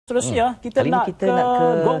Seterusnya kita nak ke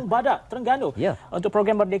Gong Badak, Terengganu untuk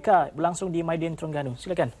program Merdeka berlangsung di Maidin Terengganu.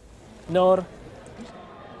 Silakan. Nur.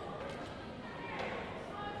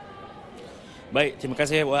 Baik, terima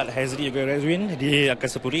kasih buat Hazri juga Razwin di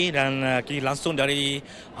Kesepuri dan kini langsung dari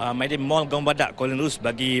Maidin Mall Gong Badak, Kuala Lumpur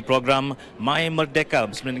bagi program My Merdeka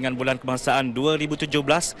bersama dengan Bulan Kebangsaan 2017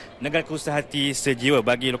 Negara Usaha Hati Sejiwa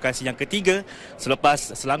bagi lokasi yang ketiga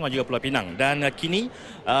selepas Selangor juga Pulau Pinang. Dan kini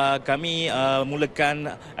kami mulakan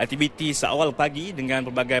aktiviti seawal pagi dengan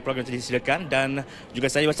pelbagai program yang disediakan dan juga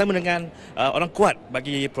saya bersama dengan orang kuat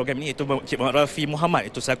bagi program ini iaitu Cik Rafi Muhammad,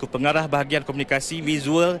 itu selaku pengarah bahagian komunikasi,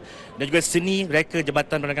 visual dan juga seni Reka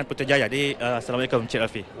Jabatan Penerangan Putrajaya. Jadi Assalamualaikum Cik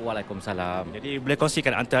Rafi. Waalaikumsalam. Jadi boleh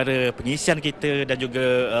kongsikan antara pengisian kita dan juga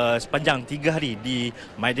sepanjang 3 hari di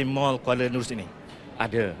Maidin Mall Kuala Lumpur ini?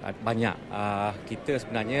 Ada banyak. Kita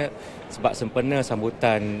sebenarnya sebab sempena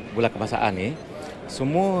sambutan Bulan Kebangsaan ni,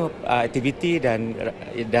 semua aktiviti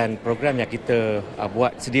dan program yang kita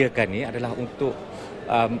buat sediakan ni adalah untuk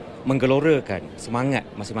menggelorakan semangat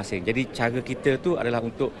masing-masing. Jadi cara kita tu adalah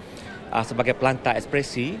untuk sebagai pelantar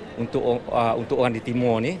ekspresi untuk orang di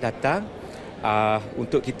timur ni datang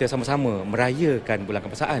untuk kita sama-sama merayakan Bulan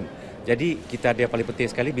Kebangsaan. Jadi kita ada yang paling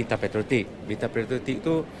penting sekali bintang patriotik. Bintang patriotik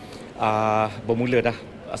tu bermula dah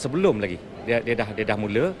sebelum lagi. Dia dah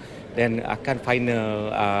mula dan akan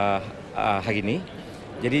final hari ni.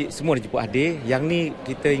 Jadi semua dijemput hadir. Yang ni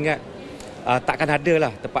kita ingat takkan ada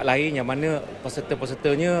lah tempat lain yang mana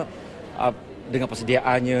peserta-pesertanya dengan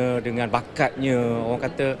persediaannya, dengan bakatnya, orang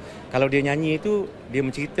kata kalau dia nyanyi itu dia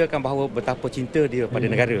menceritakan bahawa betapa cinta dia pada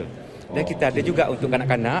negara. Dan kita ada juga untuk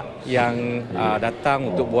kanak-kanak yang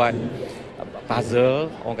datang untuk buat puzzle,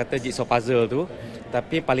 orang kata jigsaw puzzle tu.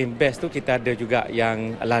 Tapi paling best tu kita ada juga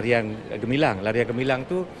yang larian gemilang. Larian gemilang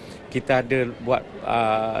tu kita ada buat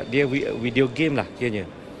dia video game lah kiranya.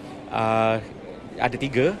 Ada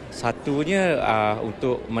 3, satunya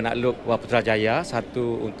untuk menakluk Putrajaya,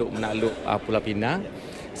 satu untuk menakluk Pulau Pinang,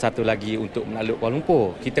 satu lagi untuk menakluk Kuala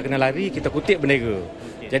Lumpur. Kita kena lari, kita kutip bendera.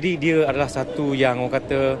 Jadi dia adalah satu yang orang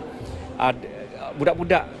kata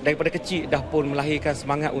budak-budak daripada kecil dah pun melahirkan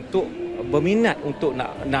semangat untuk berminat untuk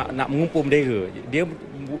nak mengumpul bendera. Dia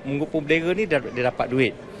mengumpul bendera ni dia dapat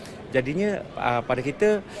duit. Jadinya pada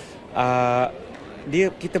kita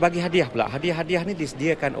kita bagi hadiah pula. Hadiah-hadiah ni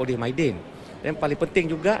disediakan oleh Maidin. Dan paling penting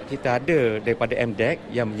juga kita ada daripada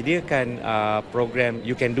MDEC yang menyediakan program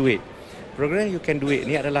You Can Do It. Program You Can Do It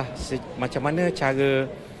ni adalah macam mana cara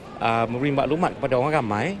memberi maklumat kepada orang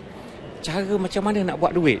ramai cara macam mana nak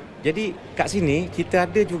buat duit. Jadi kat sini kita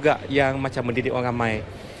ada juga yang macam mendidik orang ramai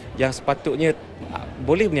yang sepatutnya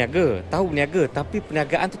boleh berniaga, tahu berniaga tapi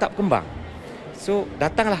perniagaan tu tak berkembang. So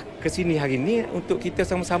datanglah ke sini hari ini untuk kita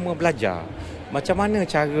sama-sama belajar macam mana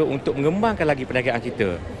cara untuk mengembangkan lagi perniagaan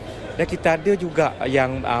kita. Dan kita ada juga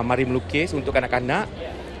yang mari melukis untuk kanak-kanak.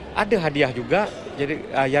 Ada hadiah juga. Jadi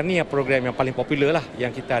yang ni program yang paling popular lah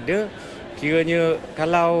yang kita ada. Kiranya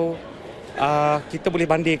kalau kita boleh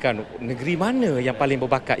bandingkan negeri mana yang paling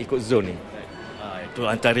berbakat ikut zon ni. Itu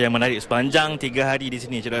antara yang menarik sepanjang 3 hari di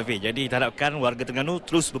sini Cik Rafi. Jadi kita harapkan warga Terengganu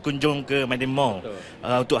terus berkunjung ke Maidin Mall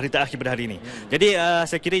untuk hari terakhir pada hari ini. Jadi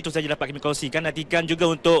saya kira itu saja dapat kami kongsikan. Nantikan juga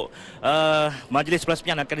untuk majlis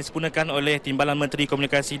peresmian akan disempurnakan oleh Timbalan Menteri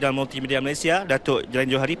Komunikasi dan Multimedia Malaysia, Datuk Jalan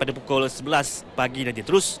Johari pada pukul 11 pagi nanti.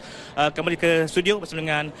 Terus kembali ke studio bersama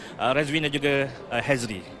dengan Razwin dan juga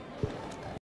Hazri.